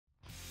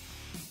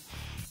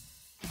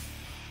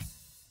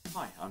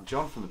Hi, I'm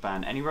John from the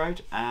band Any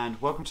Road,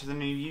 and welcome to the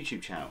new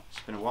YouTube channel. It's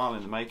been a while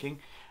in the making.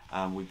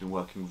 We've been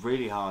working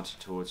really hard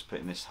towards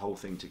putting this whole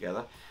thing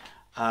together.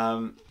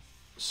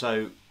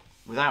 So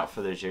without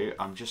further ado,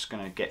 I'm just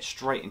going to get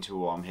straight into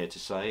what I'm here to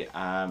say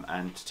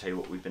and to tell you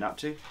what we've been up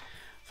to.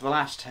 For the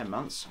last 10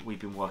 months, we've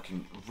been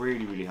working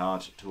really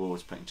hard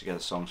towards putting together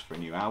songs for a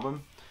new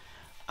album.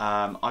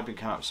 I've been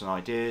coming up with some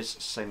ideas,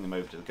 sending them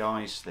over to the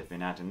guys. They've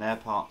been adding their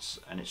parts,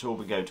 and it's all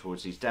been going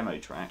towards these demo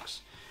tracks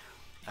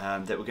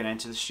that we're going to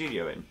enter the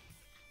studio in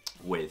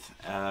with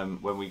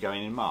when we go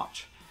in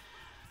March.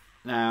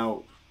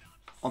 Now,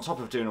 on top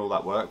of doing all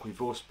that work,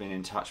 we've also been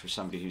in touch with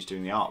somebody who's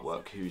doing the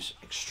artwork, who's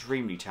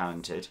extremely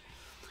talented.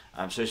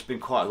 So it's been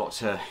quite a lot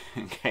to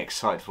get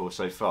excited for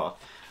so far.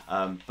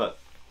 But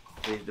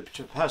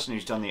the person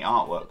who's done the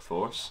artwork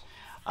for us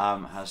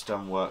has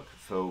done work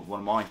for one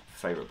of my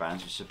favourite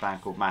bands, which is a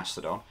band called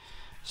Mastodon.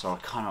 So I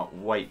cannot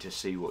wait to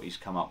see what he's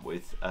come up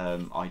with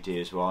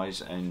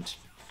ideas-wise, and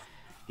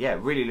yeah,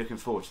 really looking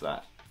forward to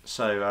that.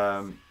 So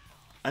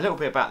a little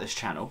bit about this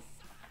channel.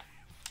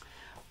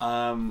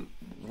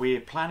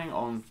 We're planning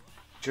on,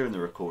 during the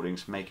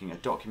recordings, making a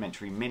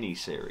documentary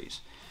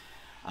mini-series,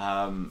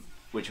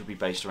 which will be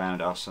based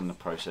around us and the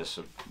process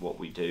of what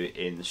we do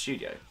in the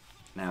studio.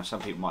 Now,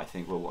 some people might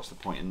think, well, what's the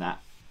point in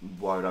that?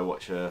 Why would I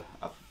watch a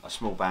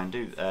small band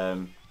do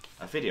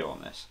a video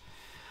on this?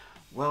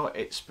 Well,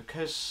 it's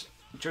because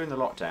during the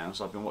lockdowns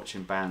I've been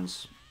watching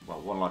bands, well,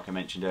 one like I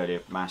mentioned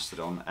earlier,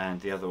 Mastodon,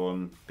 and the other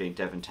one being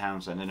Devon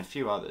Townsend, and a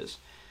few others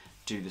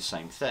do the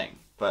same thing.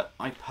 But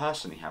I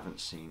personally haven't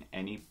seen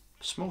any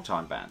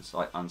small-time bands,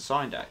 like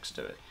unsigned acts,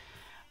 do it.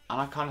 And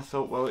I kind of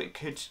thought, well, it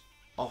could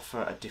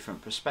offer a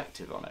different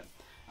perspective on it.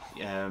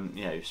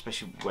 You know,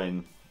 especially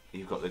when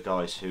you've got the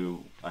guys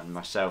who, and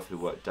myself, who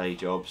work day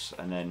jobs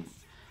and then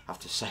have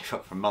to save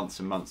up for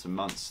months and months and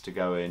months to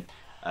go in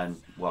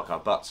and work our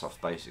butts off,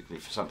 basically,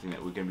 for something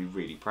that we're going to be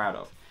really proud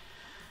of.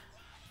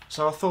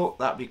 So I thought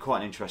that'd be quite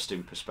an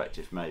interesting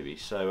perspective, maybe.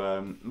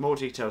 So more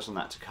details on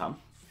that to come.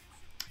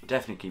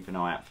 Definitely keep an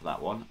eye out for that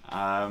one.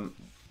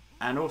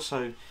 And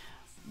also,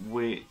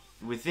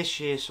 with this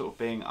year sort of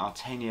being our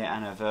 10-year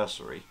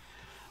anniversary,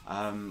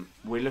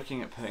 we're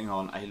looking at putting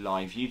on a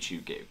live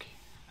YouTube gig.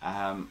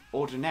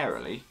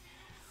 Ordinarily,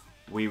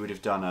 we would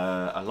have done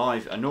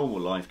a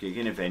normal live gig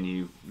in a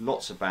venue,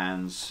 lots of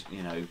bands,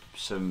 you know,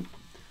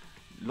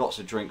 lots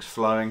of drinks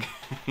flowing,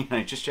 you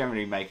know, just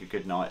generally make a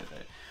good night of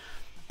it.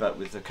 But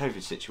with the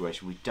COVID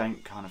situation, we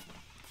don't kind of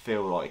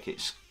feel like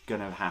it's going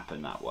to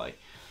happen that way.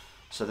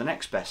 So the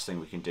next best thing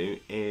we can do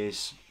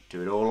is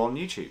do it all on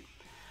YouTube.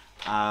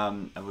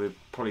 And we're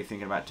probably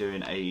thinking about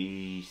doing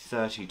a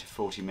 30 to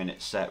 40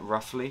 minute set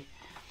roughly,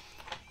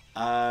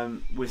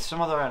 with some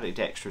other added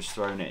extras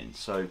thrown in.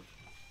 So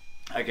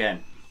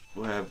again,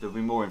 there'll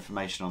be more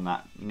information on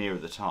that nearer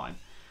the time.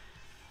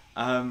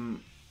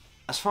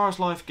 As far as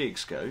live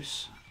gigs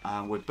goes,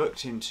 we're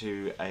booked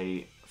into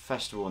a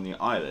festival on the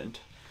island.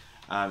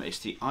 It's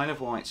the Isle of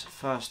Wight's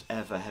first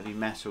ever heavy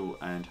metal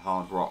and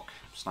hard rock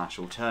 /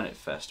 alternative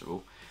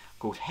festival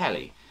called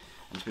HELLY.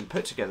 And it's been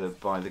put together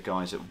by the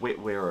guys at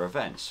Whitweir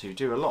Events, who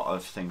do a lot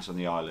of things on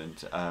the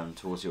island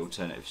towards the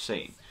alternative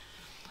scene.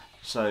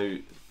 So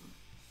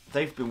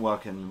they've been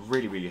working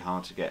really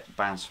hard to get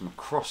bands from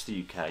across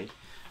the UK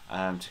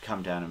to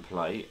come down and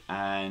play,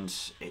 and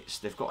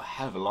they've got a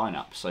hell of a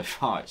lineup so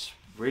far. It's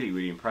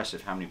really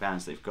impressive how many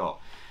bands they've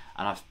got,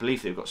 and I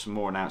believe they've got some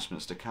more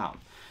announcements to come.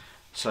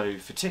 So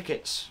for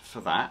tickets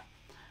for that,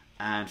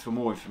 and for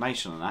more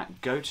information on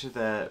that, go to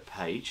their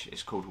page.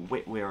 It's called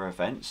Whitweir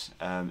Events.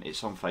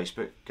 It's on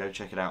Facebook. Go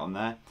check it out on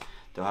there.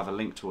 They'll have a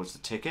link towards the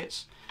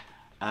tickets.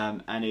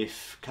 And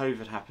if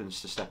COVID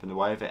happens to step in the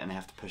way of it and they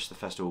have to push the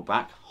festival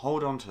back,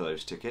 hold on to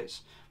those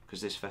tickets,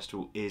 because this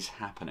festival is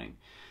happening.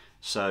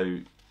 So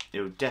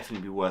it would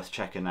definitely be worth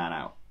checking that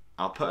out.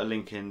 I'll put a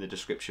link in the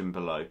description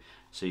below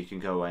so you can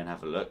go away and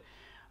have a look.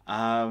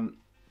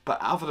 But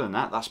other than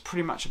that, that's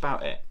pretty much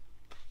about it.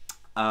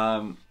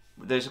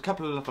 There's a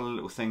couple of other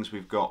little things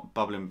we've got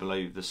bubbling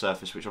below the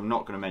surface, which I'm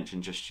not going to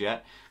mention just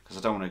yet, because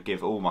I don't want to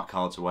give all my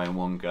cards away in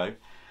one go.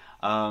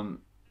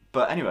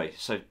 But anyway,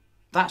 so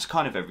that's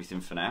kind of everything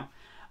for now.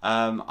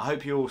 I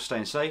hope you're all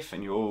staying safe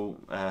and you're all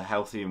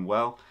healthy and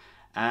well,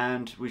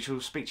 and we shall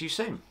speak to you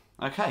soon.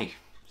 Okay,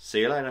 see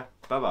you later.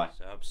 Bye-bye.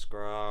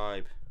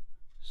 Subscribe.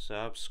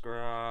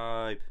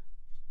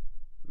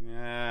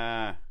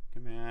 Yeah,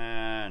 come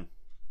on.